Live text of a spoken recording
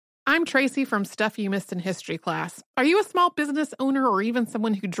I'm Tracy from Stuff You Missed in History class. Are you a small business owner or even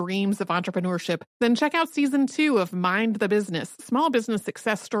someone who dreams of entrepreneurship? Then check out Season 2 of Mind the Business, Small Business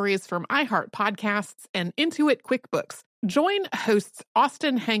Success Stories from iHeart Podcasts and Intuit QuickBooks. Join hosts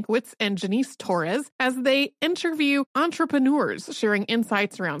Austin Hankwitz and Janice Torres as they interview entrepreneurs sharing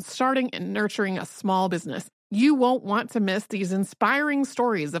insights around starting and nurturing a small business. You won't want to miss these inspiring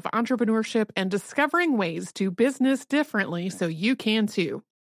stories of entrepreneurship and discovering ways to business differently so you can too.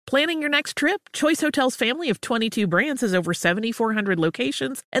 Planning your next trip? Choice Hotels' family of 22 brands has over 7,400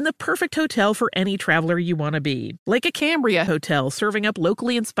 locations and the perfect hotel for any traveler you want to be. Like a Cambria Hotel, serving up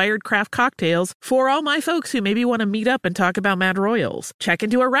locally inspired craft cocktails for all my folks who maybe want to meet up and talk about Mad Royals. Check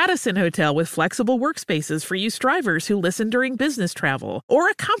into a Radisson Hotel with flexible workspaces for you strivers who listen during business travel. Or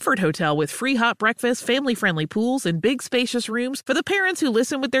a Comfort Hotel with free hot breakfast, family-friendly pools, and big spacious rooms for the parents who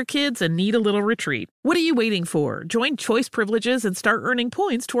listen with their kids and need a little retreat. What are you waiting for? Join Choice Privileges and start earning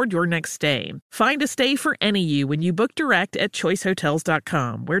points toward your next stay. Find a stay for any you when you book direct at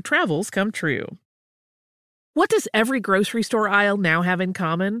choicehotels.com, where travels come true. What does every grocery store aisle now have in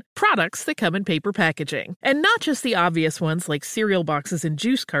common? Products that come in paper packaging. And not just the obvious ones like cereal boxes and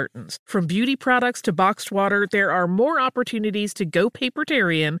juice cartons. From beauty products to boxed water, there are more opportunities to go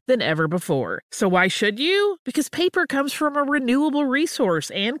papertarian than ever before. So why should you? Because paper comes from a renewable resource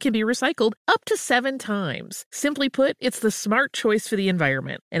and can be recycled up to 7 times. Simply put, it's the smart choice for the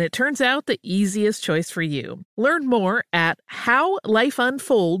environment. And it turns out the easiest choice for you. Learn more at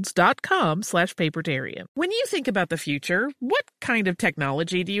howlifeunfolds.com/papertarian. When you think about the future, what kind of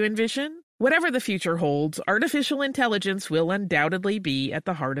technology do you envision? Whatever the future holds, artificial intelligence will undoubtedly be at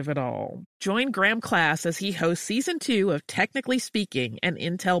the heart of it all. Join Graham Class as he hosts Season 2 of Technically Speaking, an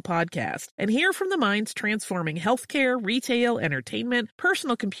Intel podcast, and hear from the minds transforming healthcare, retail, entertainment,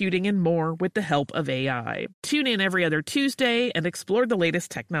 personal computing, and more with the help of AI. Tune in every other Tuesday and explore the latest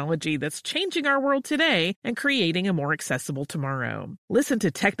technology that's changing our world today and creating a more accessible tomorrow. Listen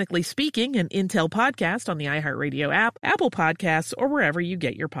to Technically Speaking, an Intel podcast on the iHeartRadio app, Apple Podcasts, or wherever you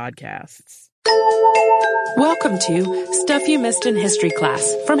get your podcasts. Welcome to Stuff You Missed in History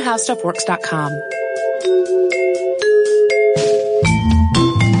class from HowStuffWorks.com.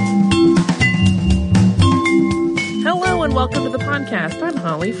 Hello and welcome to the podcast. I'm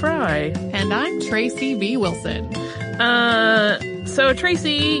Holly Fry. And I'm Tracy V. Wilson. So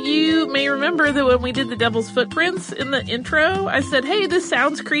Tracy, you may remember that when we did the Devil's Footprints in the intro, I said, hey, this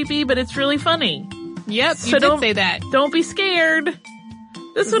sounds creepy, but it's really funny. Yep, you did say that. Don't be scared.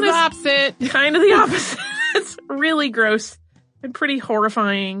 This one is the opposite. Kind of the opposite. It's really gross and pretty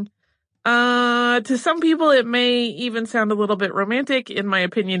horrifying. To some people, it may even sound a little bit romantic. In my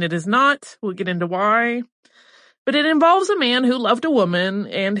opinion, it is not. We'll get into why. But it involves a man who loved a woman,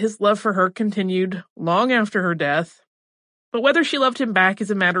 and his love for her continued long after her death. But whether she loved him back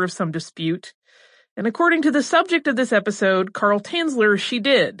is a matter of some dispute. And according to the subject of this episode, Carl Tanzler, she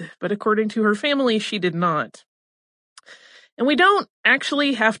did. But according to her family, she did not. And we don't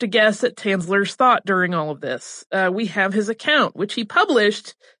actually have to guess at Tanzler's thought during all of this. We have his account, which he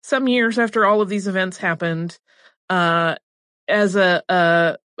published some years after all of these events happened, as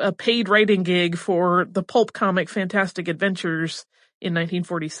a paid writing gig for the pulp comic Fantastic Adventures in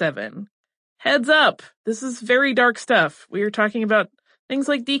 1947. Heads up, this is very dark stuff. We are talking about things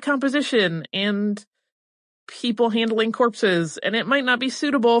like decomposition and people handling corpses, and it might not be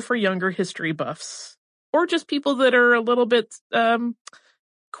suitable for younger history buffs. Or just people that are a little bit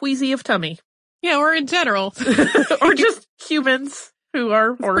queasy of tummy. Yeah, or in general. Or just humans who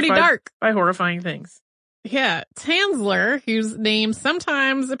are horrified pretty dark by horrifying things. Yeah, Tanzler, whose name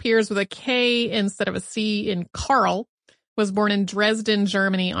sometimes appears with a K instead of a C in Karl, was born in Dresden,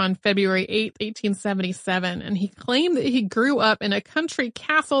 Germany on February 8, 1877, and he claimed that he grew up in a country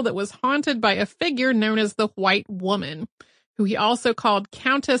castle that was haunted by a figure known as the White Woman, who he also called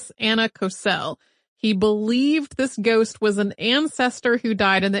Countess Anna Cosell. He believed this ghost was an ancestor who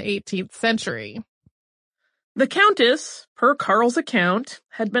died in the 18th century. The Countess, per Karl's account,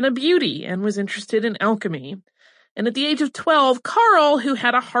 had been a beauty and was interested in alchemy. And at the age of 12, Karl, who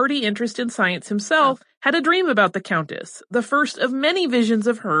had a hearty interest in science himself, had a dream about the Countess, the first of many visions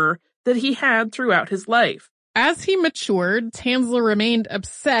of her that he had throughout his life. As he matured, Tanzler remained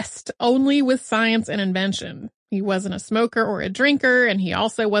obsessed only with science and invention. He wasn't a smoker or a drinker, and he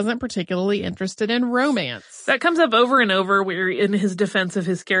also wasn't particularly interested in romance. That comes up over and over where in his defense of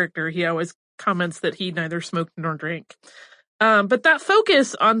his character, he always comments that he neither smoked nor drank. But that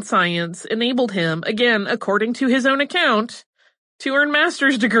focus on science enabled him, again, according to his own account, to earn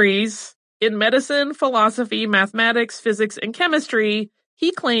master's degrees in medicine, philosophy, mathematics, physics, and chemistry,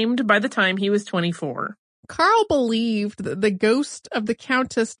 he claimed by the time he was 24. Carl believed that the ghost of the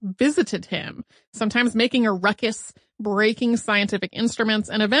Countess visited him, sometimes making a ruckus, breaking scientific instruments,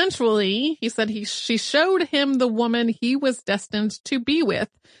 and eventually, he said she showed him the woman he was destined to be with.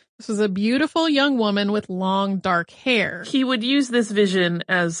 This was a beautiful young woman with long, dark hair. He would use this vision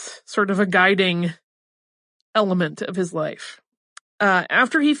as sort of a guiding element of his life.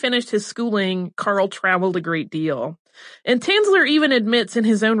 After he finished his schooling, Carl traveled a great deal. And Tanzler even admits in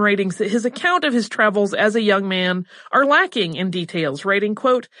his own writings that his account of his travels as a young man are lacking in details, writing,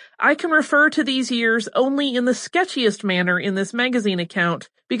 quote, "I can refer to these years only in the sketchiest manner in this magazine account,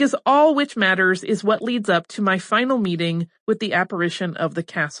 because all which matters is what leads up to my final meeting with the apparition of the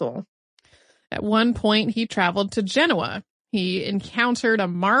castle." At one point, he traveled to Genoa. He encountered a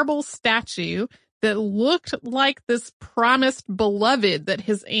marble statue that looked like this promised beloved that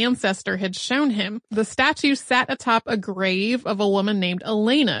his ancestor had shown him. The statue sat atop a grave of a woman named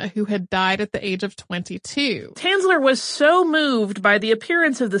Elena, who had died at the age of 22. Tanzler was so moved by the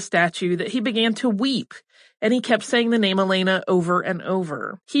appearance of the statue that he began to weep, and he kept saying the name Elena over and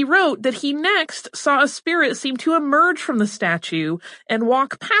over. He wrote that he next saw a spirit seem to emerge from the statue and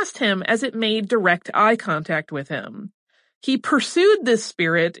walk past him as it made direct eye contact with him. He pursued this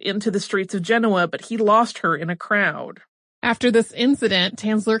spirit into the streets of Genoa, but he lost her in a crowd. After this incident,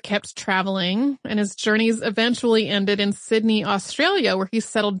 Tanzler kept traveling, and his journeys eventually ended in Sydney, Australia, where he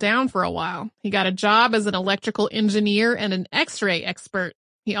settled down for a while. He got a job as an electrical engineer and an X-ray expert.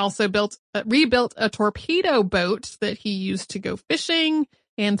 He also rebuilt a torpedo boat that he used to go fishing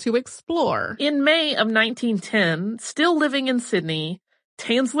and to explore. In May of 1910, still living in Sydney,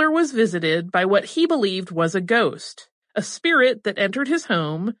 Tanzler was visited by what he believed was a ghost. A spirit that entered his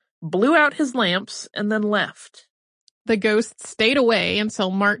home, blew out his lamps, and then left. The ghost stayed away until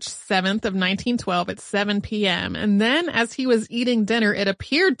March 7th of 1912 at 7 p.m. And then as he was eating dinner, it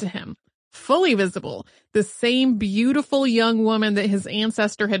appeared to him, fully visible, the same beautiful young woman that his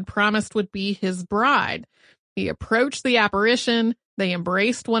ancestor had promised would be his bride. He approached the apparition, they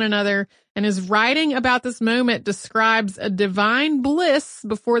embraced one another, and his writing about this moment describes a divine bliss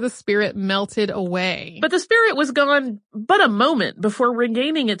before the spirit melted away. But the spirit was gone but a moment before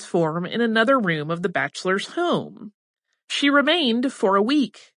regaining its form in another room of the bachelor's home. She remained for a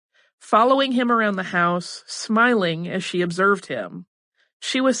week, following him around the house, smiling as she observed him.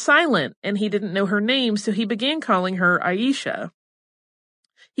 She was silent, and he didn't know her name, so he began calling her Aisha.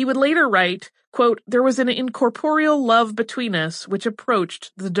 He would later write, quote, "There was an incorporeal love between us which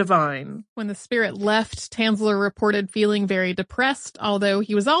approached the divine." When the spirit left, Tanzler reported feeling very depressed, although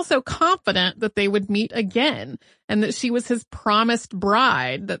he was also confident that they would meet again and that she was his promised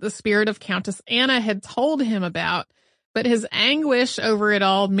bride that the spirit of Countess Anna had told him about. But his anguish over it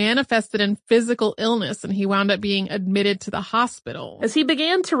all manifested in physical illness, and he wound up being admitted to the hospital. As he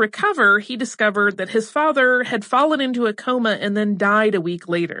began to recover, he discovered that his father had fallen into a coma and then died a week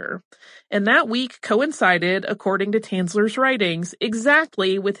later. And that week coincided, according to Tanzler's writings,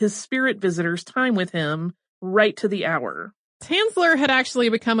 exactly with his spirit visitor's time with him, right to the hour. Tanzler had actually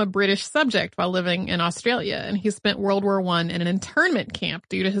become a British subject while living in Australia, and he spent World War I in an internment camp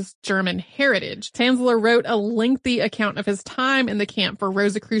due to his German heritage. Tanzler wrote a lengthy account of his time in the camp for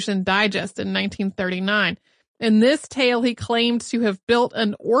Rosicrucian Digest in 1939. In this tale, he claimed to have built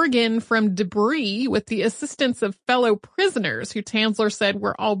an organ from debris with the assistance of fellow prisoners, who Tanzler said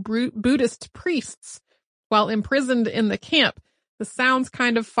were all Buddhist priests, while imprisoned in the camp. This sounds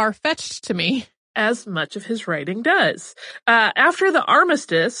kind of far-fetched to me. As much of his writing does. After the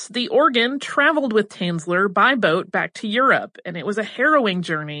armistice, the organ traveled with Tanzler by boat back to Europe, and it was a harrowing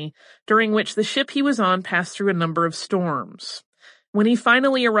journey during which the ship he was on passed through a number of storms. When he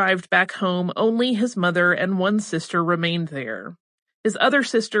finally arrived back home, only his mother and one sister remained there. His other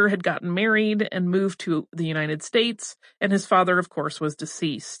sister had gotten married and moved to the United States, and his father, of course, was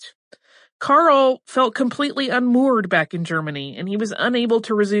deceased. Carl felt completely unmoored back in Germany, and he was unable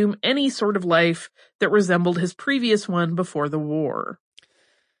to resume any sort of life that resembled his previous one before the war.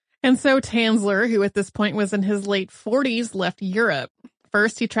 And so Tanzler, who at this point was in his late 40s, left Europe.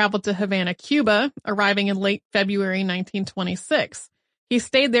 First, he traveled to Havana, Cuba, arriving in late February 1926. He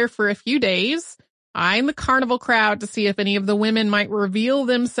stayed there for a few days, eyeing the carnival crowd to see if any of the women might reveal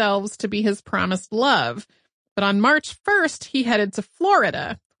themselves to be his promised love. But on March 1st, he headed to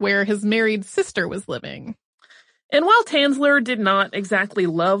Florida, where his married sister was living. And while Tanzler did not exactly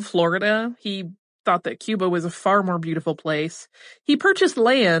love Florida, he thought that Cuba was a far more beautiful place. He purchased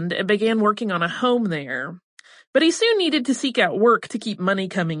land and began working on a home there. But he soon needed to seek out work to keep money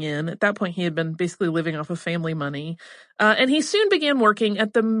coming in. At that point, he had been basically living off of family money. And he soon began working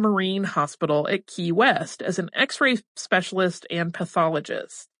at the Marine Hospital at Key West as an X-ray specialist and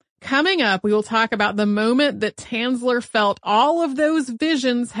pathologist. Coming up, we will talk about the moment that Tanzler felt all of those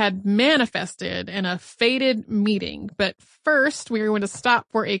visions had manifested in a fated meeting. But first, we're going to stop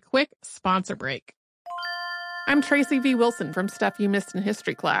for a quick sponsor break. I'm Tracy V. Wilson from Stuff You Missed in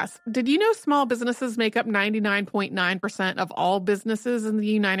History Class. Did you know small businesses make up 99.9% of all businesses in the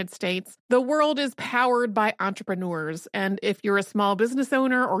United States? The world is powered by entrepreneurs, and if you're a small business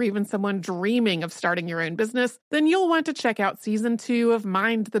owner or even someone dreaming of starting your own business, then you'll want to check out Season 2 of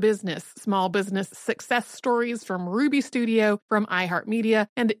Mind the Business, small business success stories from Ruby Studio, from iHeartMedia,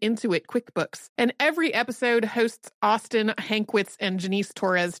 and Intuit QuickBooks. And every episode, hosts Austin Hankwitz and Janice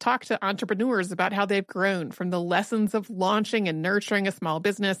Torres talk to entrepreneurs about how they've grown from the lessons of launching and nurturing a small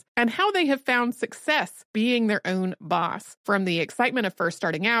business and how they have found success being their own boss. From the excitement of first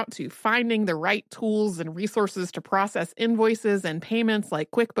starting out to finding the right tools and resources to process invoices and payments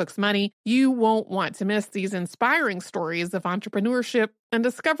like QuickBooks Money, you won't want to miss these inspiring stories of entrepreneurship and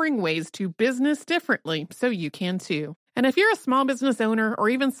discovering ways to business differently so you can too. And if you're a small business owner or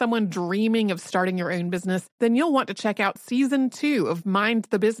even someone dreaming of starting your own business, then you'll want to check out Season 2 of Mind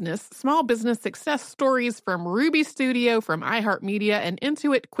the Business, small business success stories from Ruby Studio, from iHeartMedia, and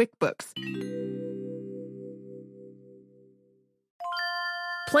Intuit QuickBooks.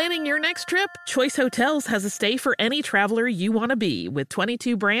 Planning your next trip? Choice Hotels has a stay for any traveler you want to be, with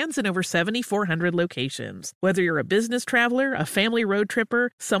 22 brands and over 7,400 locations. Whether you're a business traveler, a family road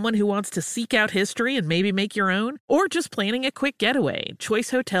tripper, someone who wants to seek out history and maybe make your own, or just planning a quick getaway, Choice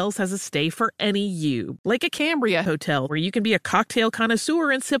Hotels has a stay for any you. Like a Cambria Hotel, where you can be a cocktail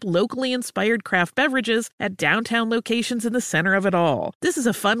connoisseur and sip locally inspired craft beverages at downtown locations in the center of it all. This is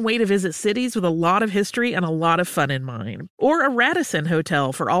a fun way to visit cities with a lot of history and a lot of fun in mind. Or a Radisson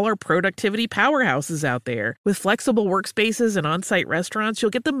Hotel for all our productivity powerhouses out there. With flexible workspaces and on-site restaurants, you'll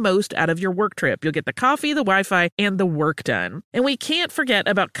get the most out of your work trip. You'll get the coffee, the Wi-Fi, and the work done. And we can't forget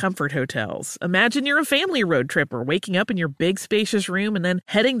about Comfort Hotels. Imagine you're a family road tripper, waking up in your big spacious room and then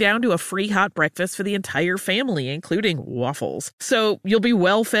heading down to a free hot breakfast for the entire family, including waffles. So you'll be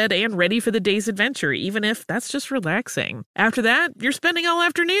well fed and ready for the day's adventure, even if that's just relaxing. After that, you're spending all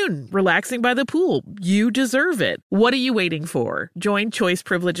afternoon relaxing by the pool. You deserve it. What are you waiting for? Join Choice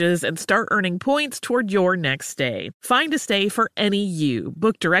Privileges and start earning points toward your next stay. Find a stay for any you.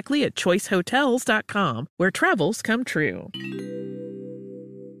 Book directly at choicehotels.com, where travels come true.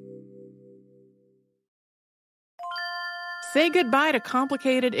 Say goodbye to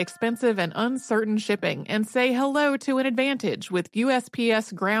complicated, expensive, and uncertain shipping, and say hello to an advantage with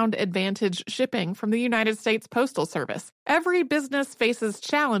USPS Ground Advantage shipping from the United States Postal Service. Every business faces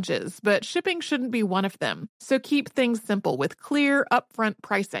challenges, but shipping shouldn't be one of them. So keep things simple with clear, upfront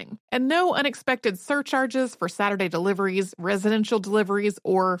pricing, and no unexpected surcharges for Saturday deliveries, residential deliveries,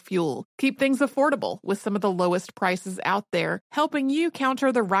 or fuel. Keep things affordable with some of the lowest prices out there, helping you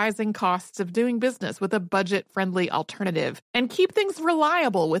counter the rising costs of doing business with a budget-friendly alternative. And keep things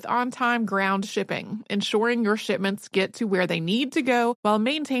reliable with on-time ground shipping, ensuring your shipments get to where they need to go while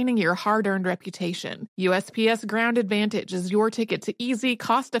maintaining your hard-earned reputation. USPS Ground Advantage is your ticket to easy,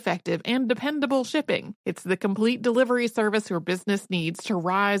 cost-effective, and dependable shipping. It's the complete delivery service your business needs to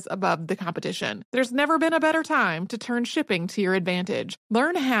rise above the competition. There's never been a better time to turn shipping to your advantage.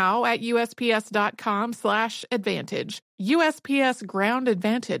 Learn how at USPS.com/advantage. USPS Ground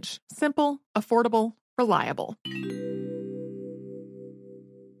Advantage. Simple, affordable, reliable.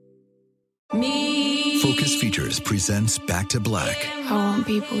 Focus Features presents Back to Black. I want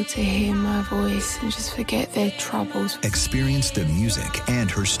people to hear my voice and just forget their troubles. Experience the music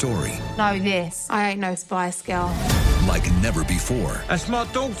and her story. Know this, I ain't no Spice Girl. Like never before. That's my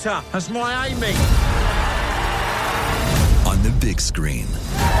daughter. That's my Amy. On the big screen.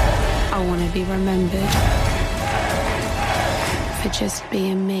 I want to be remembered for just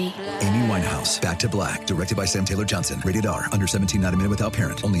being me. Amy Winehouse, Back to Black, directed by Sam Taylor Johnson. Rated R, under 17, not a minute without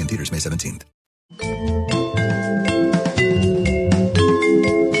parent. Only in theaters May 17th.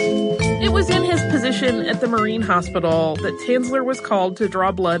 It was in his position at the Marine Hospital that Tanzler was called to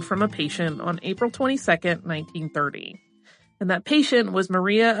draw blood from a patient on April 22nd, 1930. And that patient was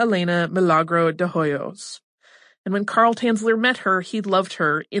Maria Elena Milagro de Hoyos. And when Carl Tanzler met her, he loved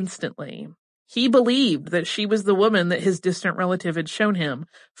her instantly. He believed that she was the woman that his distant relative had shown him,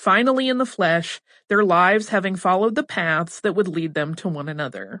 finally in the flesh, their lives having followed the paths that would lead them to one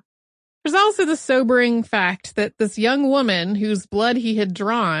another. There's also the sobering fact that this young woman whose blood he had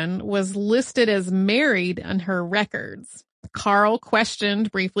drawn was listed as married on her records. Carl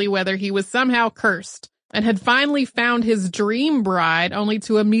questioned briefly whether he was somehow cursed and had finally found his dream bride, only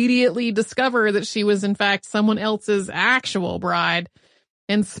to immediately discover that she was in fact someone else's actual bride.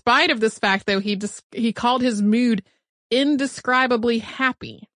 In spite of this fact, though, he called his mood indescribably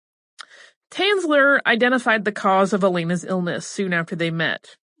happy. Tanzler identified the cause of Elena's illness soon after they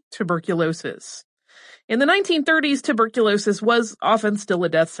met: tuberculosis. In the 1930s, tuberculosis was often still a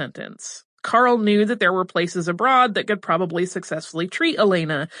death sentence. Carl knew that there were places abroad that could probably successfully treat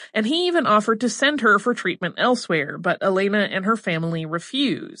Elena, and he even offered to send her for treatment elsewhere, but Elena and her family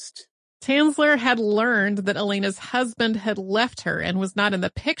refused. Tanzler had learned that Elena's husband had left her and was not in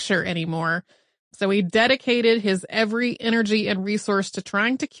the picture anymore, so he dedicated his every energy and resource to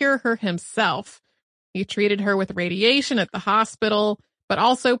trying to cure her himself. He treated her with radiation at the hospital, but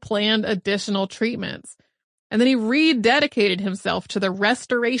also planned additional treatments. And then he rededicated himself to the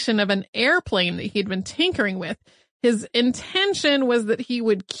restoration of an airplane that he'd been tinkering with. His intention was that he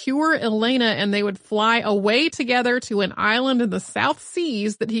would cure Elena and they would fly away together to an island in the South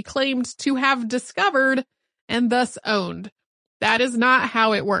Seas that he claimed to have discovered and thus owned. That is not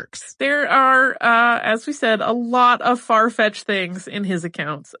how it works. There are, as we said, a lot of far-fetched things in his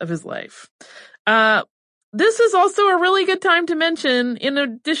accounts of his life. This is also a really good time to mention, in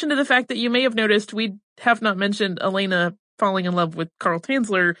addition to the fact that you may have noticed we have not mentioned Elena falling in love with Carl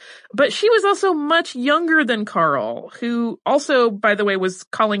Tanzler, but she was also much younger than Carl, who also, by the way, was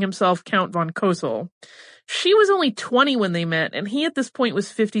calling himself Count von Cosel. She was only 20 when they met, and he at this point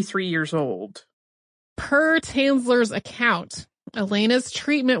was 53 years old. Per Tanzler's account, Elena's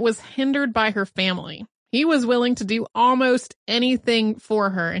treatment was hindered by her family. He was willing to do almost anything for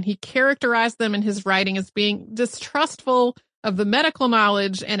her, and he characterized them in his writing as being distrustful of the medical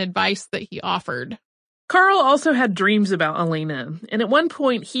knowledge and advice that he offered. Carl also had dreams about Elena, and at one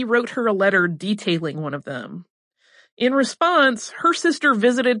point he wrote her a letter detailing one of them. In response, her sister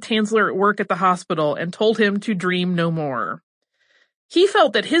visited Tanzler at work at the hospital and told him to dream no more. He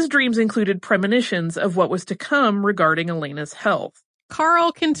felt that his dreams included premonitions of what was to come regarding Elena's health.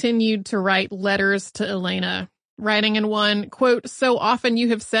 Carl continued to write letters to Elena, writing in one, quote, "So often you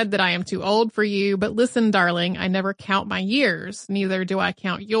have said that I am too old for you, but listen, darling, I never count my years, neither do I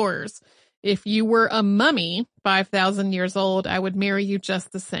count yours. If you were a mummy, 5,000 years old, I would marry you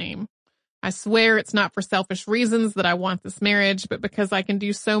just the same. I swear it's not for selfish reasons that I want this marriage, but because I can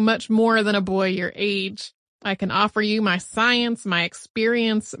do so much more than a boy your age. I can offer you my science, my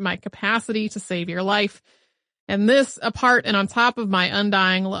experience, my capacity to save your life. And this apart and on top of my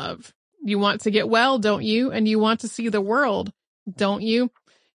undying love. You want to get well, don't you? And you want to see the world, don't you?"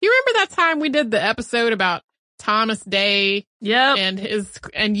 You remember that time we did the episode about Thomas Day? Yep.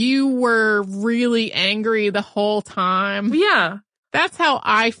 And you were really angry the whole time. Yeah. That's how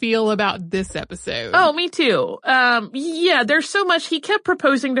I feel about this episode. Oh, me too. Yeah, there's so much. He kept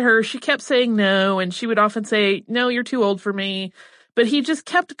proposing to her. She kept saying no, and she would often say, "No, you're too old for me." But he just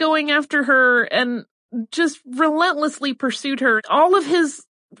kept going after her and just relentlessly pursued her. All of his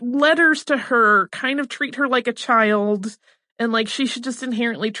letters to her kind of treat her like a child, and like she should just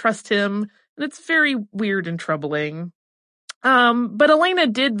inherently trust him. And it's very weird and troubling. But Elena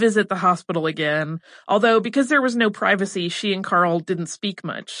did visit the hospital again, although because there was no privacy, she and Carl didn't speak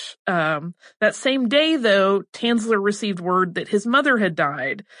much. That same day, though, Tanzler received word that his mother had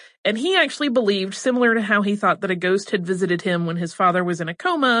died, and he actually believed, similar to how he thought that a ghost had visited him when his father was in a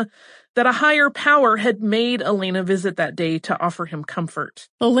coma, that a higher power had made Elena visit that day to offer him comfort.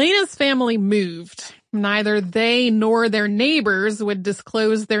 Elena's family moved. Neither they nor their neighbors would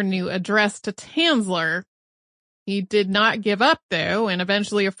disclose their new address to Tanzler. He did not give up, though, and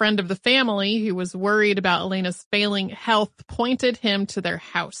eventually a friend of the family who was worried about Elena's failing health pointed him to their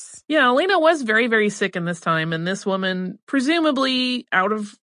house. Yeah, Elena was very, very sick in this time, and this woman, presumably out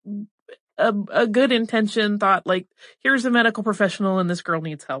of a good intention, thought, like, here's a medical professional and this girl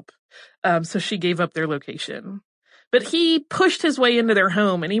needs help. So she gave up their location. But he pushed his way into their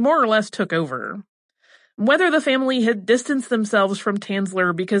home, and he more or less took over. Whether the family had distanced themselves from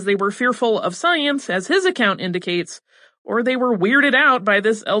Tanzler because they were fearful of science, as his account indicates, or they were weirded out by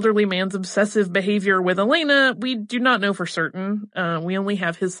this elderly man's obsessive behavior with Elena, we do not know for certain. We only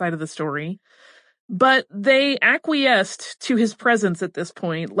have his side of the story. But they acquiesced to his presence at this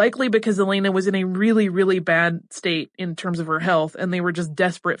point, likely because Elena was in a really, really bad state in terms of her health, and they were just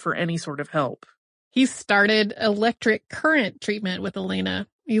desperate for any sort of help. He started electric current treatment with Elena.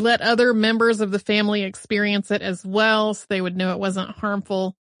 He let other members of the family experience it as well, so they would know it wasn't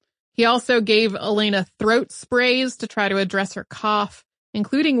harmful. He also gave Elena throat sprays to try to address her cough,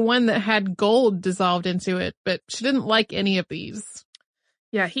 including one that had gold dissolved into it, but she didn't like any of these.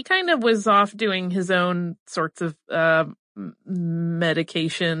 Yeah, he kind of was off doing his own sorts of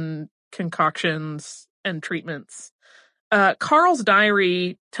medication concoctions and treatments. Carl's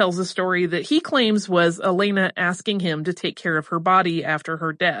diary tells a story that he claims was Elena asking him to take care of her body after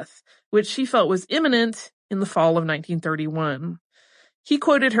her death, which she felt was imminent in the fall of 1931. He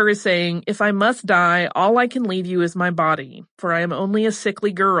quoted her as saying, "If I must die, all I can leave you is my body, for I am only a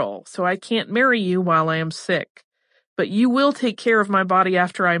sickly girl, so I can't marry you while I am sick. But you will take care of my body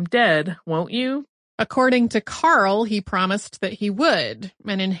after I'm dead, won't you?" According to Carl, he promised that he would,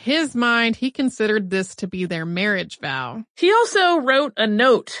 and in his mind, he considered this to be their marriage vow. He also wrote a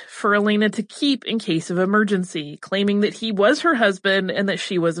note for Elena to keep in case of emergency, claiming that he was her husband and that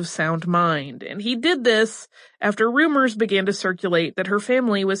she was of sound mind. And he did this after rumors began to circulate that her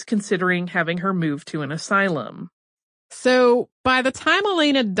family was considering having her moved to an asylum. So, by the time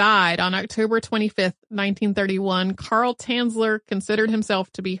Elena died on October 25th, 1931, Carl Tanzler considered himself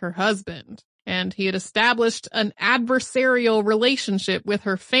to be her husband, and he had established an adversarial relationship with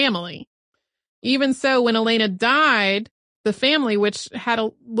her family. Even so, when Elena died, the family, which had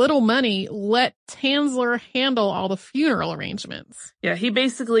a little money, let Tanzler handle all the funeral arrangements. Yeah, he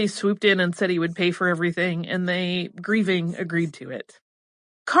basically swooped in and said he would pay for everything, and they, grieving, agreed to it.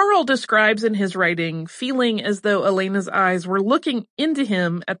 Carl describes in his writing feeling as though Elena's eyes were looking into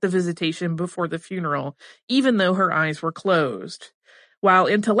him at the visitation before the funeral, even though her eyes were closed. While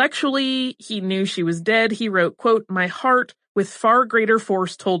intellectually he knew she was dead, he wrote, quote, "My heart with far greater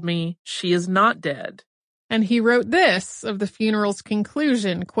force told me she is not dead." And he wrote this of the funeral's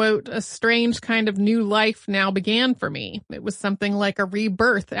conclusion, quote, "A strange kind of new life now began for me. It was something like a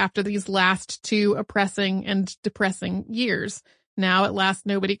rebirth after these last 2 oppressing and depressing years. Now at last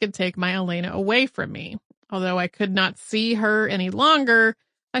nobody could take my Elena away from me. Although I could not see her any longer,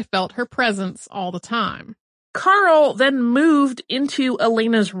 I felt her presence all the time." Carl then moved into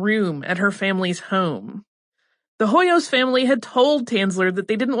Elena's room at her family's home. The Hoyos family had told Tanzler that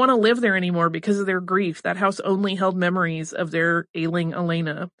they didn't want to live there anymore because of their grief. That house only held memories of their ailing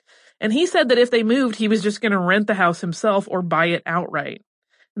Elena. And he said that if they moved, he was just going to rent the house himself or buy it outright.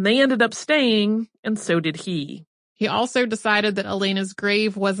 And they ended up staying, and so did he. He also decided that Elena's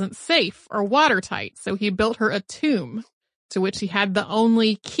grave wasn't safe or watertight, so he built her a tomb, to which he had the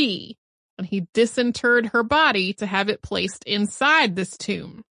only key, and he disinterred her body to have it placed inside this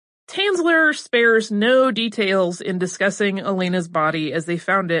tomb. Tanzler spares no details in discussing Elena's body as they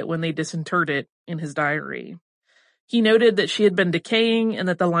found it when they disinterred it in his diary. He noted that she had been decaying and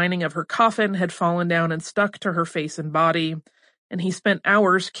that the lining of her coffin had fallen down and stuck to her face and body, and he spent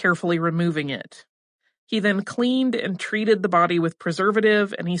hours carefully removing it. He then cleaned and treated the body with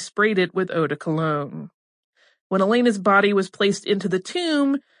preservative, and he sprayed it with eau de cologne. When Elena's body was placed into the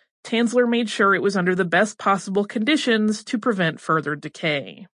tomb, Tanzler made sure it was under the best possible conditions to prevent further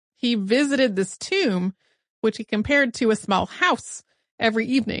decay. He visited this tomb, which he compared to a small house, every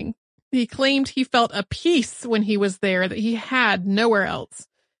evening. He claimed he felt a peace when he was there that he had nowhere else.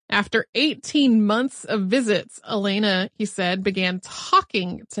 After 18 months of visits, Elena, he said, began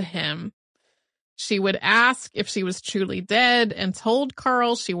talking to him. She would ask if she was truly dead and told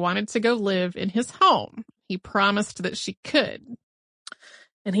Carl she wanted to go live in his home. He promised that she could.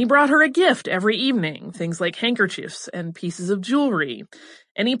 And he brought her a gift every evening, things like handkerchiefs and pieces of jewelry.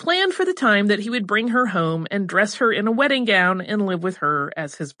 And he planned for the time that he would bring her home and dress her in a wedding gown and live with her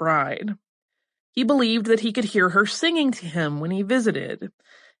as his bride. He believed that he could hear her singing to him when he visited.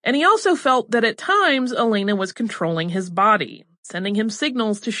 And he also felt that at times Elena was controlling his body, sending him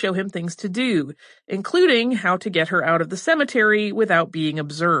signals to show him things to do, including how to get her out of the cemetery without being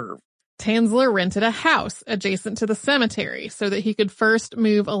observed. Tanzler rented a house adjacent to the cemetery so that he could first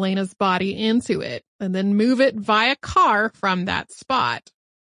move Elena's body into it and then move it via car from that spot.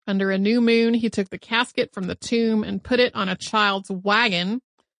 Under a new moon, he took the casket from the tomb and put it on a child's wagon,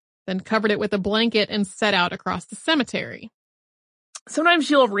 then covered it with a blanket and set out across the cemetery. Sometimes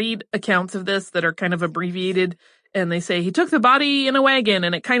you'll read accounts of this that are kind of abbreviated, and they say he took the body in a wagon,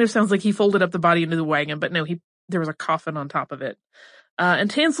 and it kind of sounds like he folded up the body into the wagon, but no, there was a coffin on top of it.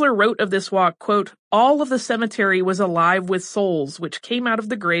 And Tanzler wrote of this walk, quote, "All of the cemetery was alive with souls which came out of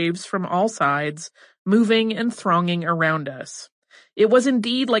the graves from all sides, moving and thronging around us. It was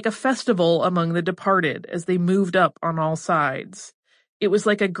indeed like a festival among the departed as they moved up on all sides. It was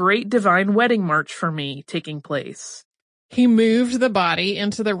like a great divine wedding march for me taking place." He moved the body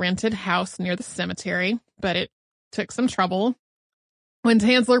into the rented house near the cemetery, but it took some trouble. When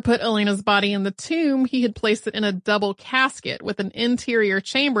Tanzler put Elena's body in the tomb, he had placed it in a double casket with an interior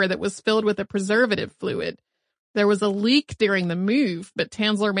chamber that was filled with a preservative fluid. There was a leak during the move, but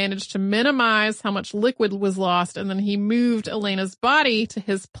Tanzler managed to minimize how much liquid was lost, and then he moved Elena's body to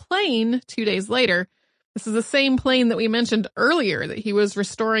his plane 2 days later. This is the same plane that we mentioned earlier that he was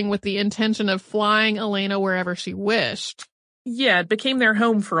restoring with the intention of flying Elena wherever she wished. Yeah, it became their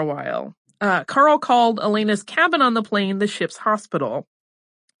home for a while. Carl called Elena's cabin on the plane the ship's hospital,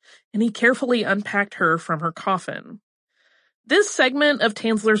 and he carefully unpacked her from her coffin. This segment of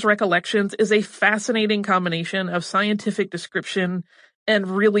Tanzler's recollections is a fascinating combination of scientific description and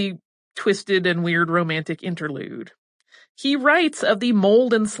really twisted and weird romantic interlude. He writes of the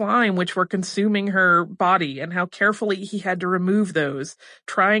mold and slime which were consuming her body and how carefully he had to remove those,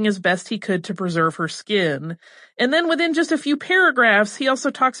 trying as best he could to preserve her skin. And then within just a few paragraphs, he also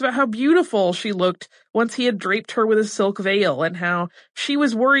talks about how beautiful she looked once he had draped her with a silk veil and how she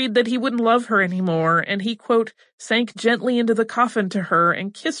was worried that he wouldn't love her anymore, and he, quote, sank gently into the coffin to her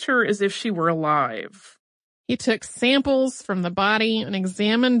and kissed her as if she were alive. He took samples from the body and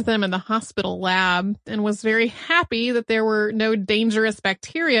examined them in the hospital lab and was very happy that there were no dangerous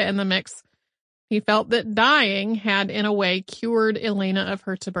bacteria in the mix. He felt that dying had, in a way, cured Elena of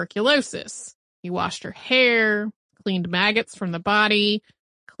her tuberculosis. He washed her hair, cleaned maggots from the body,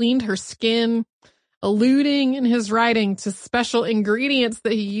 cleaned her skin, alluding in his writing to special ingredients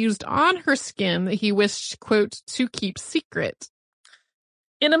that he used on her skin that he wished, quote, to keep secret.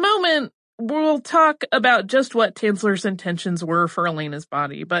 In a moment, we'll talk about just what Tanzler's intentions were for Elena's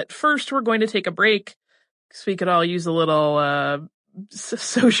body, but first we're going to take a break because we could all use a little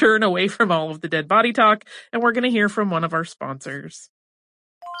sojourn away from all of the dead body talk, and we're going to hear from one of our sponsors.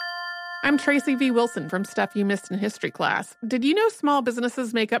 I'm Tracy V. Wilson from Stuff You Missed in History Class. Did you know small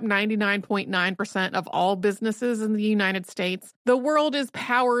businesses make up 99.9% of all businesses in the United States? The world is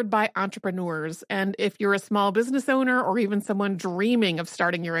powered by entrepreneurs, and if you're a small business owner or even someone dreaming of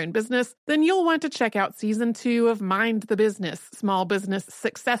starting your own business, then you'll want to check out Season 2 of Mind the Business, Small Business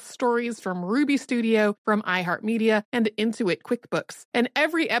Success Stories from Ruby Studio, from iHeartMedia, and Intuit QuickBooks. In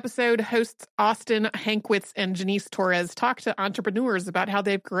every episode, hosts Austin Hankwitz and Janice Torres talk to entrepreneurs about how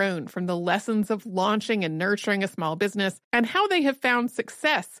they've grown from the lessons of launching and nurturing a small business and how they have found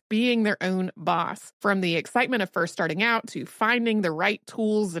success being their own boss. From the excitement of first starting out to finding the right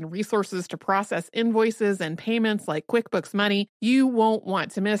tools and resources to process invoices and payments like QuickBooks Money, you won't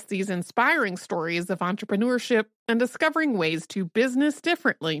want to miss these inspiring stories of entrepreneurship and discovering ways to business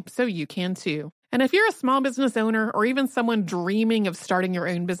differently so you can too. And if you're a small business owner or even someone dreaming of starting your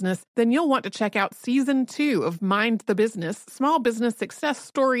own business, then you'll want to check out Season 2 of Mind the Business, Small Business Success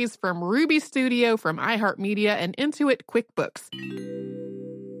Stories from Ruby Studio, from iHeartMedia, and Intuit QuickBooks.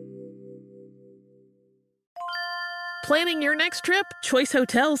 Planning your next trip? Choice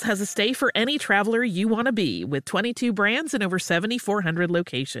Hotels has a stay for any traveler you want to be, with 22 brands and over 7,400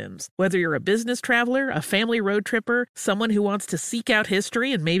 locations. Whether you're a business traveler, a family road tripper, someone who wants to seek out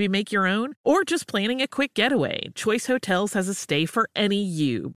history and maybe make your own, or just planning a quick getaway, Choice Hotels has a stay for any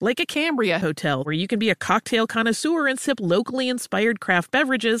you. Like a Cambria Hotel, where you can be a cocktail connoisseur and sip locally inspired craft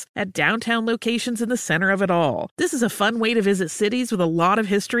beverages at downtown locations in the center of it all. This is a fun way to visit cities with a lot of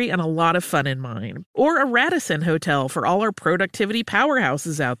history and a lot of fun in mind. Or a Radisson Hotel for all our productivity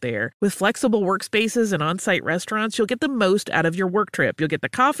powerhouses out there. With flexible workspaces and on-site restaurants, you'll get the most out of your work trip. You'll get the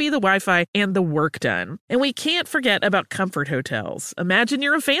coffee, the Wi-Fi, and the work done. And we can't forget about Comfort Hotels. Imagine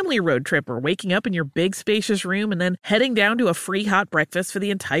you're a family road tripper, waking up in your big spacious room and then heading down to a free hot breakfast for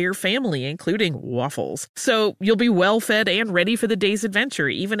the entire family, including waffles. So you'll be well fed and ready for the day's adventure,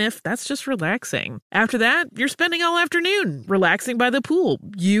 even if that's just relaxing. After that, you're spending all afternoon relaxing by the pool.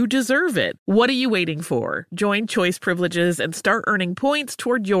 You deserve it. What are you waiting for? Join Choice Privileges and start earning points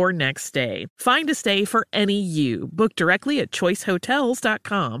toward your next stay. Find a stay for any you. Book directly at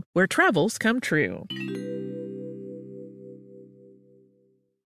choicehotels.com, where travels come true.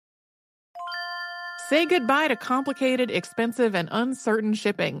 Say goodbye to complicated, expensive, and uncertain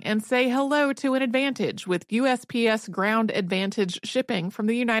shipping, and say hello to an advantage with USPS Ground Advantage shipping from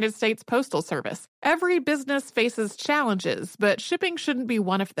the United States Postal Service. Every business faces challenges, but shipping shouldn't be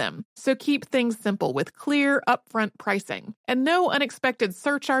one of them. So keep things simple with clear, upfront pricing, and no unexpected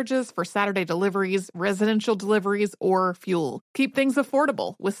surcharges for Saturday deliveries, residential deliveries, or fuel. Keep things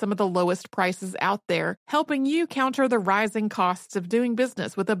affordable with some of the lowest prices out there, helping you counter the rising costs of doing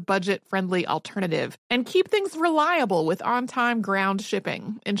business with a budget-friendly alternative. And keep things reliable with on-time ground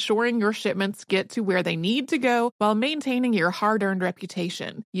shipping, ensuring your shipments get to where they need to go while maintaining your hard-earned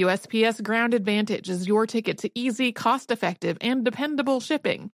reputation. USPS Ground Advantage is your ticket to easy, cost-effective, and dependable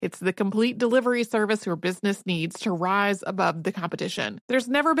shipping. It's the complete delivery service your business needs to rise above the competition. There's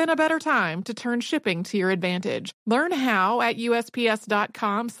never been a better time to turn shipping to your advantage. Learn how at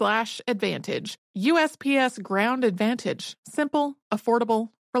USPS.com/advantage. USPS Ground Advantage. Simple, affordable,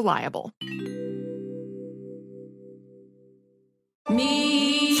 reliable.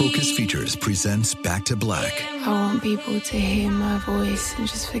 Focus Features presents Back to Black. I want people to hear my voice and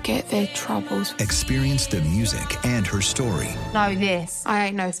just forget their troubles. Experience the music and her story Know this, I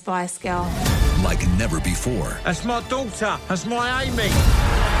ain't no Spice Girl. like never before. That's my daughter. That's my Amy.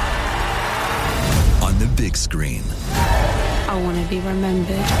 On the big screen. I want to be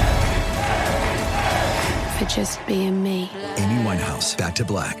remembered for just being me. Amy Winehouse, Back to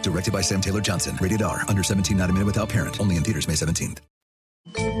Black, directed by Sam Taylor Johnson. Rated R, under 17, not a minute without parent. Only in theaters May 17th.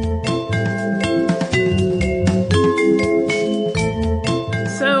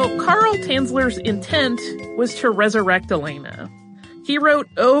 So Carl Tanzler's intent was to resurrect Elena. He wrote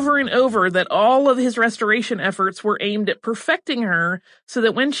over and over that all of his restoration efforts were aimed at perfecting her so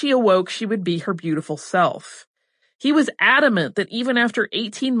that when she awoke, she would be her beautiful self. He was adamant that even after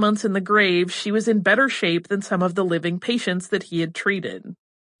 18 months in the grave, she was in better shape than some of the living patients that he had treated.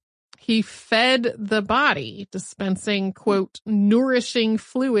 He fed the body, dispensing, quote, nourishing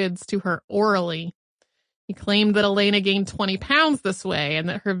fluids to her orally. He claimed that Elena gained 20 pounds this way and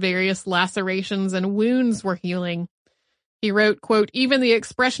that her various lacerations and wounds were healing. He wrote, quote, even the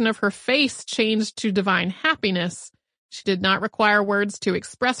expression of her face changed to divine happiness. She did not require words to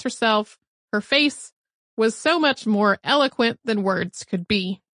express herself. Her face was so much more eloquent than words could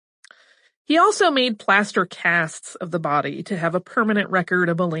be. He also made plaster casts of the body to have a permanent record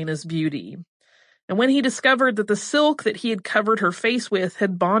of Elena's beauty. And when he discovered that the silk that he had covered her face with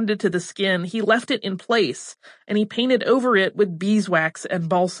had bonded to the skin, he left it in place, and he painted over it with beeswax and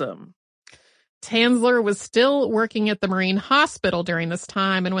balsam. Tanzler was still working at the Marine Hospital during this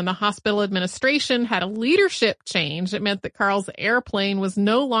time, and when the hospital administration had a leadership change, it meant that Carl's airplane was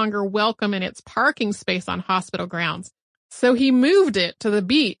no longer welcome in its parking space on hospital grounds. So he moved it to the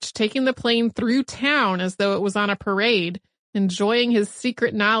beach, taking the plane through town as though it was on a parade, enjoying his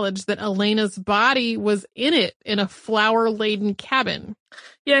secret knowledge that Elena's body was in it in a flower-laden cabin.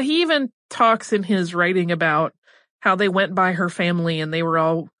 Yeah, he even talks in his writing about how they went by her family and they were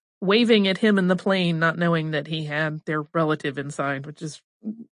all waving at him in the plane, not knowing that he had their relative inside, which is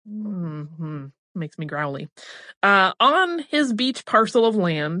makes me growly. On his beach parcel of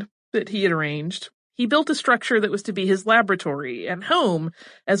land that he had arranged, he built a structure that was to be his laboratory and home,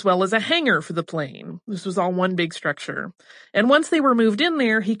 as well as a hangar for the plane. This was all one big structure. And once they were moved in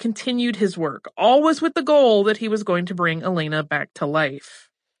there, he continued his work, always with the goal that he was going to bring Elena back to life.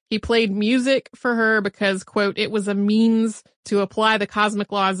 He played music for her because, quote, it was a means to apply the cosmic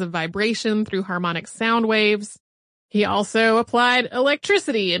laws of vibration through harmonic sound waves. He also applied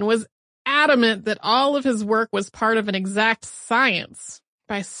electricity and was adamant that all of his work was part of an exact science.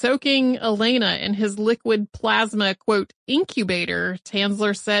 By soaking Elena in his liquid plasma, quote, incubator,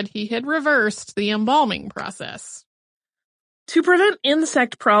 Tanzler said he had reversed the embalming process. To prevent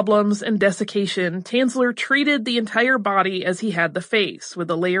insect problems and desiccation, Tanzler treated the entire body as he had the face, with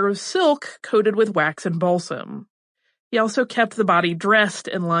a layer of silk coated with wax and balsam. He also kept the body dressed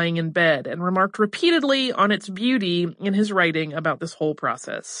and lying in bed, and remarked repeatedly on its beauty in his writing about this whole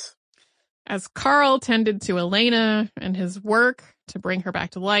process. As Carl tended to Elena and his work to bring her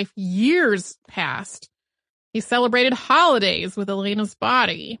back to life, years passed. He celebrated holidays with Elena's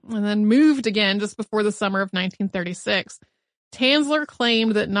body, and then moved again just before the summer of 1936. Tanzler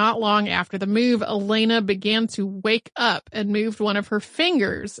claimed that not long after the move, Elena began to wake up and moved one of her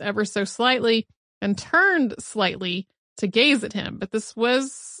fingers ever so slightly and turned slightly to gaze at him. But this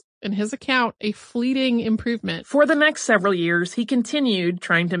was, in his account, a fleeting improvement. For the next several years, he continued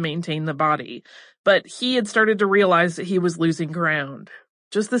trying to maintain the body, but he had started to realize that he was losing ground.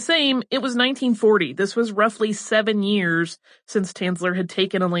 Just the same, it was 1940. This was roughly 7 years since Tanzler had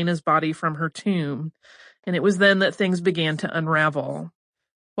taken Elena's body from her tomb. And it was then that things began to unravel.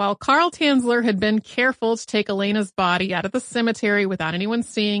 While Carl Tanzler had been careful to take Elena's body out of the cemetery without anyone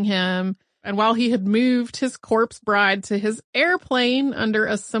seeing him, and while he had moved his corpse bride to his airplane under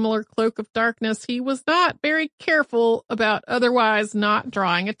a similar cloak of darkness, he was not very careful about otherwise not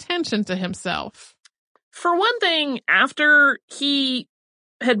drawing attention to himself. For one thing, after he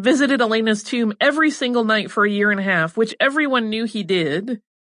had visited Elena's tomb every single night for a year and a half, which everyone knew he did,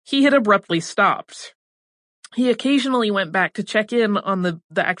 he had abruptly stopped. He occasionally went back to check in on the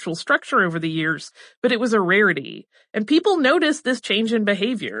actual structure over the years, but it was a rarity, and people noticed this change in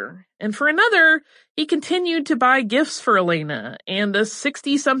behavior. And for another, he continued to buy gifts for Elena, and a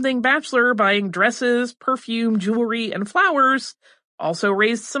 60-something bachelor buying dresses, perfume, jewelry, and flowers also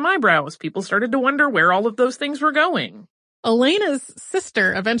raised some eyebrows. People started to wonder where all of those things were going. Elena's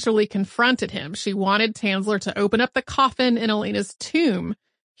sister eventually confronted him. She wanted Tanzler to open up the coffin in Elena's tomb.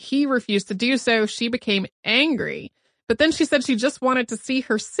 He refused to do so. She became angry. But then she said she just wanted to see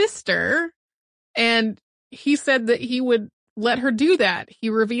her sister, and he said that he would let her do that. He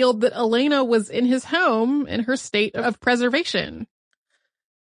revealed that Elena was in his home in her state of preservation.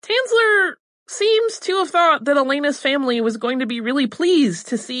 Tanzler seems to have thought that Elena's family was going to be really pleased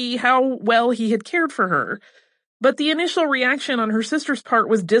to see how well he had cared for her. But the initial reaction on her sister's part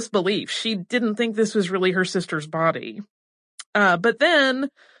was disbelief. She didn't think this was really her sister's body. But then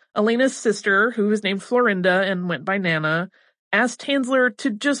Elena's sister, who was named Florinda and went by Nana, asked Tanzler to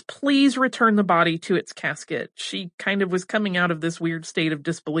just please return the body to its casket. She kind of was coming out of this weird state of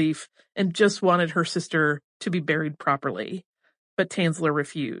disbelief and just wanted her sister to be buried properly. But Tanzler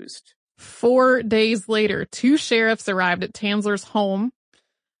refused. 4 days later, 2 sheriffs arrived at Tanzler's home.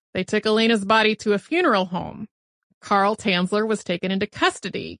 They took Elena's body to a funeral home. Carl Tanzler was taken into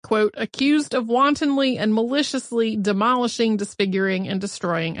custody, quote, accused of wantonly and maliciously demolishing, disfiguring, and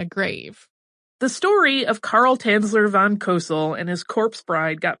destroying a grave. The story of Carl Tanzler von Cosel and his corpse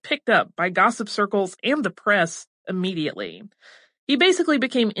bride got picked up by gossip circles and the press immediately. He basically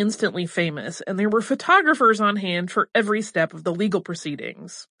became instantly famous, and there were photographers on hand for every step of the legal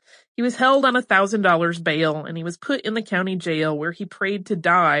proceedings. He was held on $1,000 bail, and he was put in the county jail where he prayed to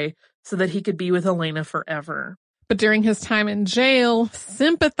die so that he could be with Elena forever. But during his time in jail,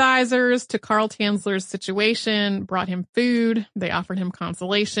 sympathizers to Carl Tanzler's situation brought him food. They offered him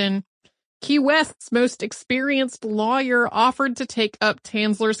consolation. Key West's most experienced lawyer offered to take up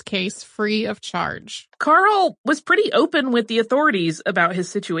Tanzler's case free of charge. Carl was pretty open with the authorities about his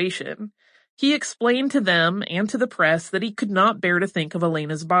situation. He explained to them and to the press that he could not bear to think of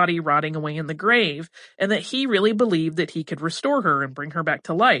Elena's body rotting away in the grave, and that he really believed that he could restore her and bring her back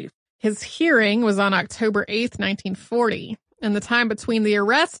to life. His hearing was on October 8th, 1940. In the time between the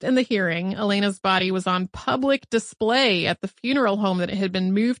arrest and the hearing, Elena's body was on public display at the funeral home that it had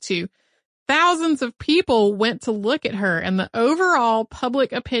been moved to. Thousands of people went to look at her, and the overall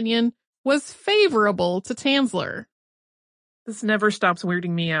public opinion was favorable to Tanzler. This never stops weirding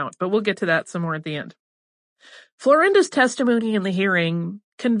me out, but we'll get to that some more at the end. Florinda's testimony in the hearing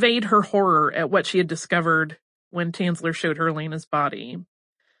conveyed her horror at what she had discovered when Tanzler showed her Elena's body.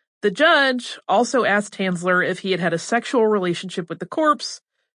 The judge also asked Tanzler if he had had a sexual relationship with the corpse,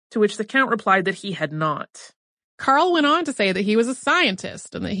 to which the count replied that he had not. Carl went on to say that he was a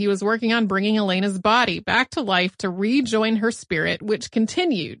scientist and that he was working on bringing Elena's body back to life to rejoin her spirit, which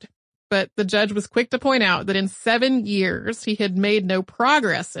continued. But the judge was quick to point out that in 7 years, he had made no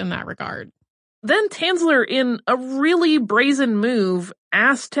progress in that regard. Then Tanzler, in a really brazen move,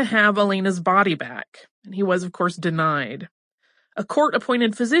 asked to have Elena's body back, and he was, of course, denied. A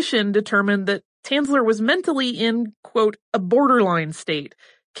court-appointed physician determined that Tanzler was mentally in, quote, a borderline state,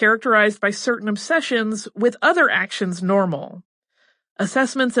 characterized by certain obsessions with other actions normal.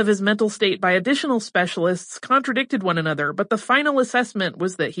 Assessments of his mental state by additional specialists contradicted one another, but the final assessment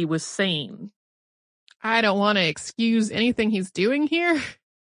was that he was sane. I don't want to excuse anything he's doing here,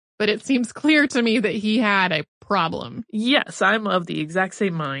 but it seems clear to me that he had a problem. Yes, I'm of the exact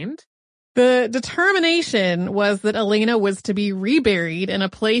same mind. The determination was that Elena was to be reburied in a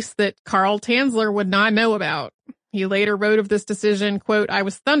place that Carl Tanzler would not know about. He later wrote of this decision, quote, I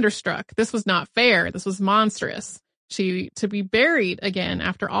was thunderstruck. This was not fair. This was monstrous. She to be buried again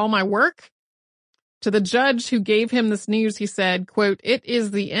after all my work? To the judge who gave him this news, he said, quote, it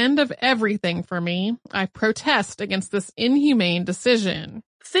is the end of everything for me. I protest against this inhumane decision.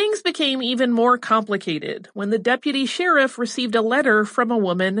 Things became even more complicated when the deputy sheriff received a letter from a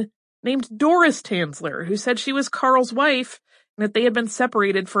woman named Doris Tanzler, who said she was Carl's wife and that they had been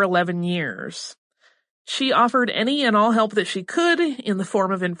separated for 11 years. She offered any and all help that she could in the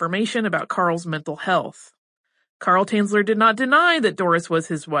form of information about Carl's mental health. Carl Tanzler did not deny that Doris was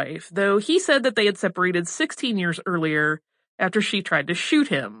his wife, though he said that they had separated 16 years earlier after she tried to shoot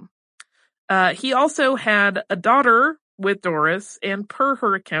him. He also had a daughter with Doris, and per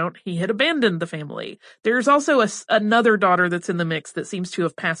her account, he had abandoned the family. There's also another daughter that's in the mix that seems to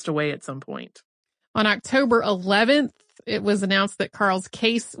have passed away at some point. On October 11th, it was announced that Carl's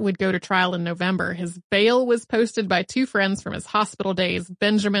case would go to trial in November. His bail was posted by 2 friends from his hospital days,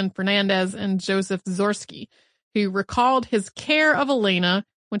 Benjamin Fernandez and Joseph Zorsky, who recalled his care of Elena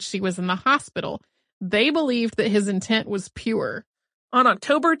when she was in the hospital. They believed that his intent was pure. On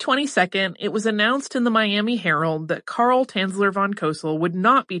October 22nd, it was announced in the Miami Herald that Carl Tanzler von Cosel would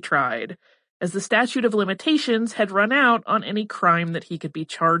not be tried, as the statute of limitations had run out on any crime that he could be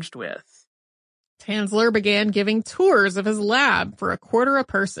charged with. Tanzler began giving tours of his lab for $0.25 a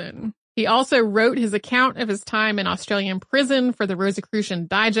person. He also wrote his account of his time in Australian prison for the Rosicrucian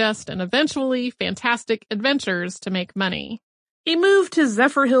Digest and eventually Fantastic Adventures to make money. He moved to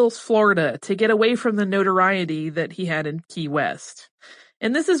Zephyr Hills, Florida, to get away from the notoriety that he had in Key West.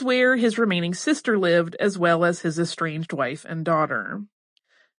 And this is where his remaining sister lived, as well as his estranged wife and daughter.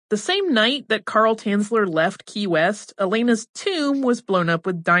 The same night that Carl Tanzler left Key West, Elena's tomb was blown up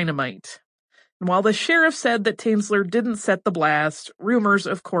with dynamite. And while the sheriff said that Tanzler didn't set the blast, rumors,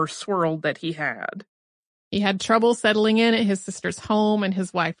 of course, swirled that he had. He had trouble settling in at his sister's home, and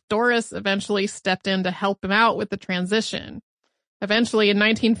his wife Doris eventually stepped in to help him out with the transition. Eventually, in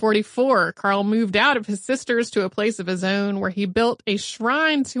 1944, Carl moved out of his sister's to a place of his own where he built a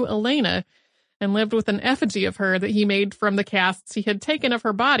shrine to Elena and lived with an effigy of her that he made from the casts he had taken of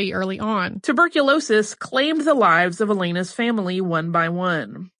her body early on. Tuberculosis claimed the lives of Elena's family one by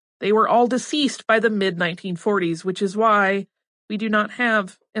one. They were all deceased by the mid-1940s, which is why we do not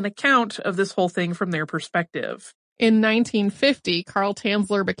have an account of this whole thing from their perspective. In 1950, Carl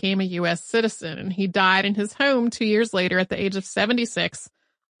Tanzler became a U.S. citizen, and he died in his home 2 years later at the age of 76,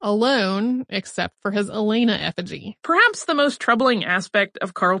 alone, except for his Elena effigy. Perhaps the most troubling aspect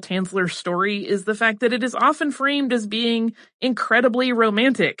of Carl Tanzler's story is the fact that it is often framed as being incredibly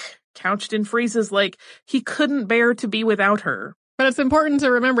romantic, couched in phrases like, he couldn't bear to be without her. But it's important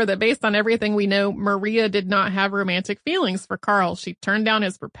to remember that based on everything we know, Maria did not have romantic feelings for Carl. She turned down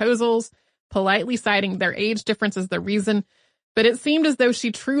his proposals, politely citing their age difference as the reason, but it seemed as though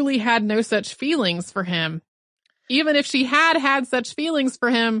she truly had no such feelings for him. Even if she had such feelings for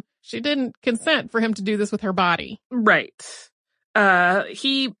him, she didn't consent for him to do this with her body. Right.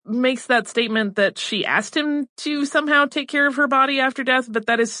 He makes that statement that she asked him to somehow take care of her body after death, but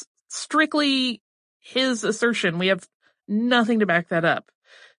that is strictly his assertion. We have nothing to back that up.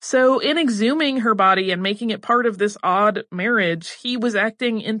 So in exhuming her body and making it part of this odd marriage, he was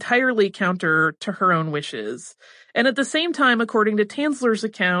acting entirely counter to her own wishes. And at the same time, according to Tanzler's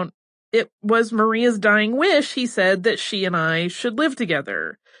account, it was Maria's dying wish, he said, that she and I should live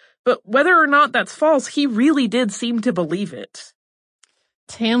together. But whether or not that's false, he really did seem to believe it.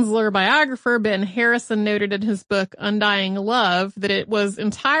 Tanzler biographer Ben Harrison noted in his book Undying Love that it was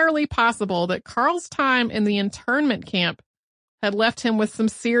entirely possible that Carl's time in the internment camp had left him with some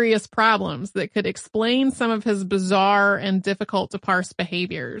serious problems that could explain some of his bizarre and difficult to parse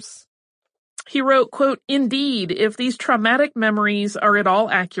behaviors. He wrote, quote, "Indeed, if these traumatic memories are at all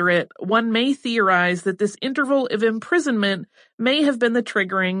accurate, one may theorize that this interval of imprisonment may have been the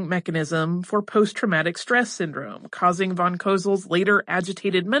triggering mechanism for post-traumatic stress syndrome, causing von Kozel's later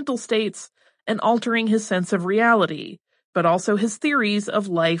agitated mental states and altering his sense of reality, but also his theories of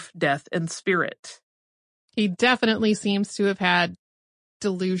life, death, and spirit." He definitely seems to have had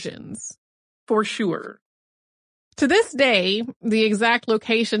delusions. For sure. To this day, the exact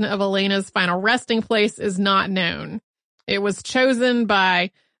location of Elena's final resting place is not known. It was chosen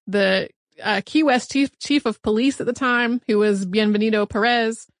by the Key West chief of police at the time, who was Bienvenido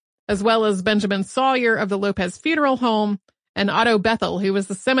Perez, as well as Benjamin Sawyer of the Lopez Funeral Home, and Otto Bethel, who was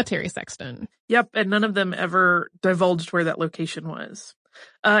the cemetery sexton. Yep, and none of them ever divulged where that location was.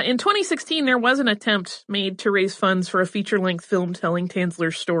 In 2016, there was an attempt made to raise funds for a feature-length film telling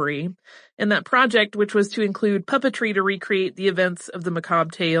Tanzler's story. And that project, which was to include puppetry to recreate the events of the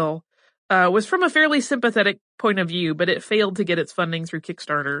macabre tale, was from a fairly sympathetic point of view, but it failed to get its funding through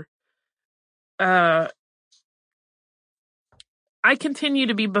Kickstarter. I continue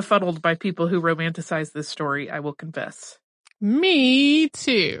to be befuddled by people who romanticize this story, I will confess. Me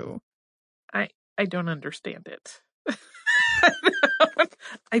too. I don't understand it.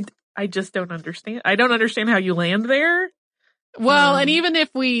 I just don't understand. I don't understand how you land there. Well, and even if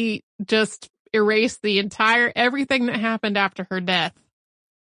we just erase everything that happened after her death,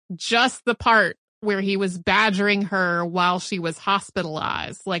 just the part where he was badgering her while she was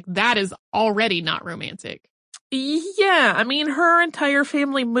hospitalized, like that is already not romantic. Yeah, I mean, her entire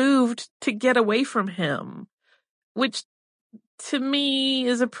family moved to get away from him, which to me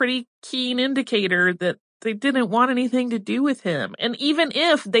is a pretty keen indicator that they didn't want anything to do with him. And even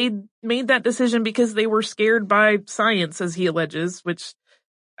if they made that decision because they were scared by science, as he alleges, which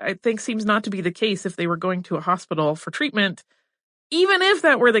I think seems not to be the case if they were going to a hospital for treatment, even if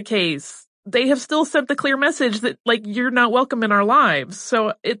that were the case, they have still sent the clear message that, like, you're not welcome in our lives.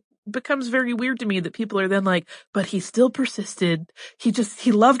 So it becomes very weird to me that people are then like, but he still persisted.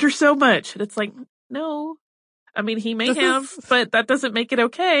 He loved her so much. And it's like, no. I mean, he may have, but that doesn't make it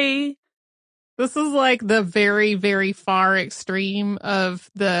okay. This is like the very, very far extreme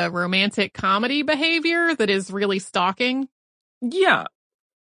of the romantic comedy behavior that is really stalking. Yeah.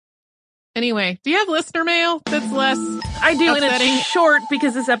 Anyway, do you have listener mail that's less I do, upsetting? And it's short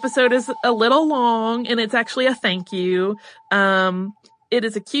because this episode is a little long, and it's actually a thank you. It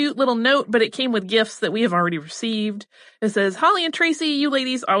is a cute little note, but it came with gifts that we have already received. It says, "Holly and Tracy, you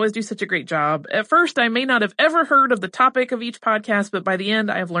ladies always do such a great job. At first, I may not have ever heard of the topic of each podcast, but by the end,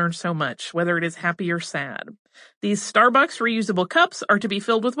 I have learned so much, whether it is happy or sad. These Starbucks reusable cups are to be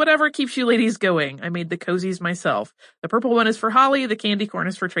filled with whatever keeps you ladies going. I made the cozies myself. The purple one is for Holly. The candy corn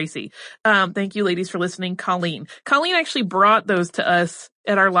is for Tracy. Thank you, ladies, for listening. Colleen." Colleen actually brought those to us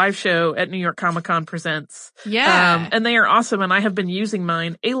at our live show at New York Comic Con Presents. Yeah. And they are awesome, and I have been using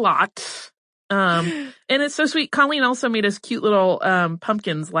mine a lot. And it's so sweet. Colleen also made us cute little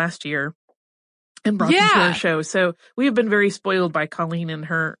pumpkins last year and brought them to our show. So we have been very spoiled by Colleen and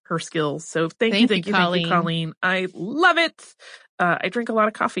her skills. So thank you, Colleen. I love it. I drink a lot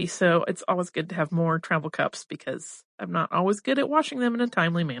of coffee, so it's always good to have more travel cups because I'm not always good at washing them in a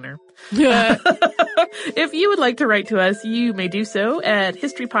timely manner. If you would like to write to us, you may do so at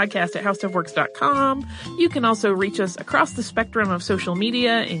historypodcast@howstuffworks.com. You can also reach us across the spectrum of social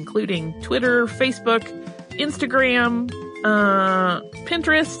media, including Twitter, Facebook, Instagram,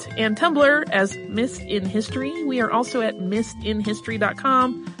 Pinterest, and Tumblr as Missed in History. We are also at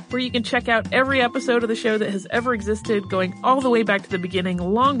missedinhistory.com, where you can check out every episode of the show that has ever existed, going all the way back to the beginning,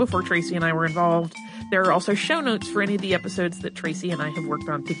 long before Tracy and I were involved. There are also show notes for any of the episodes that Tracy and I have worked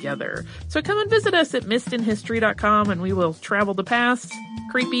on together. So come and visit us at missedinhistory.com, and we will travel the past,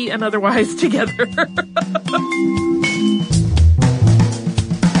 creepy and otherwise, together.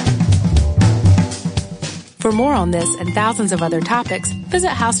 For more on this and thousands of other topics, visit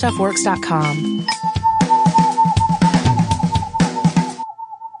howstuffworks.com.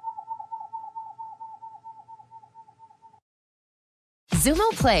 Xumo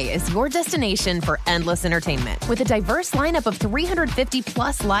Play is your destination for endless entertainment. With a diverse lineup of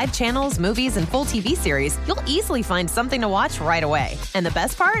 350-plus live channels, movies, and full TV series, you'll easily find something to watch right away. And the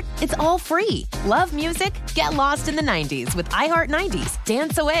best part? It's all free. Love music? Get lost in the 90s with iHeart 90s,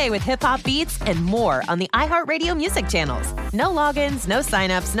 dance away with hip-hop beats, and more on the iHeartRadio music channels. No logins, no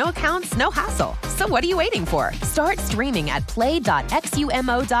signups, no accounts, no hassle. So what are you waiting for? Start streaming at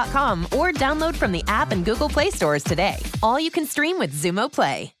play.xumo.com or download from the app and Google Play stores today. All you can stream with Xumo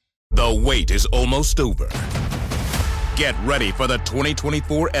Play. The wait is almost over. Get ready for the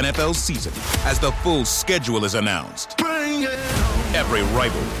 2024 NFL season as the full schedule is announced. Every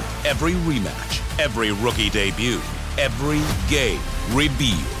rivalry, every rematch, every rookie debut, every game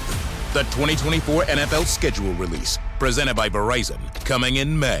revealed. The 2024 NFL schedule release, presented by Verizon, coming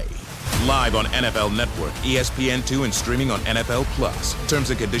in May. Live on NFL Network, ESPN2, and streaming on NFL Plus. Terms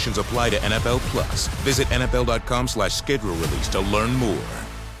and conditions apply to NFL Plus. Visit NFL.com/schedule release to learn more.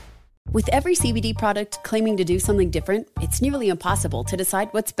 With every CBD product claiming to do something different, it's nearly impossible to decide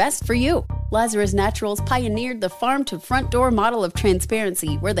what's best for you. Lazarus Naturals pioneered the farm-to-front-door model of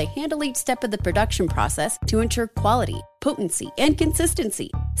transparency, where they handle each step of the production process to ensure quality, potency, and consistency.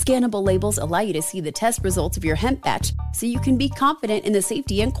 Scannable labels allow you to see the test results of your hemp batch, so you can be confident in the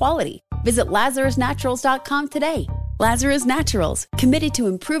safety and quality. Visit LazarusNaturals.com today. Lazarus Naturals, committed to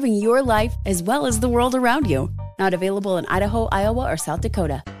improving your life as well as the world around you. Not available in Idaho, Iowa, or South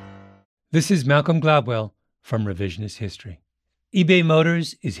Dakota. This is Malcolm Gladwell from Revisionist History. eBay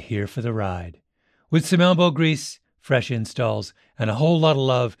Motors is here for the ride. With some elbow grease, fresh installs, and a whole lot of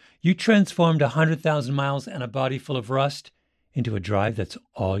love, you transformed 100,000 miles and a body full of rust into a drive that's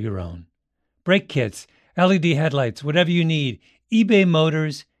all your own. Brake kits, LED headlights, whatever you need, eBay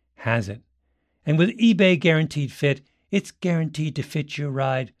Motors has it. And with eBay Guaranteed Fit, it's guaranteed to fit your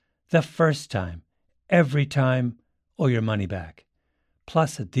ride the first time, every time, or your money back.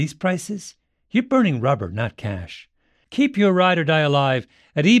 Plus, at these prices, you're burning rubber, not cash. Keep your ride or die alive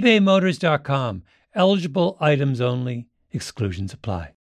at ebaymotors.com. Eligible items only. Exclusions apply.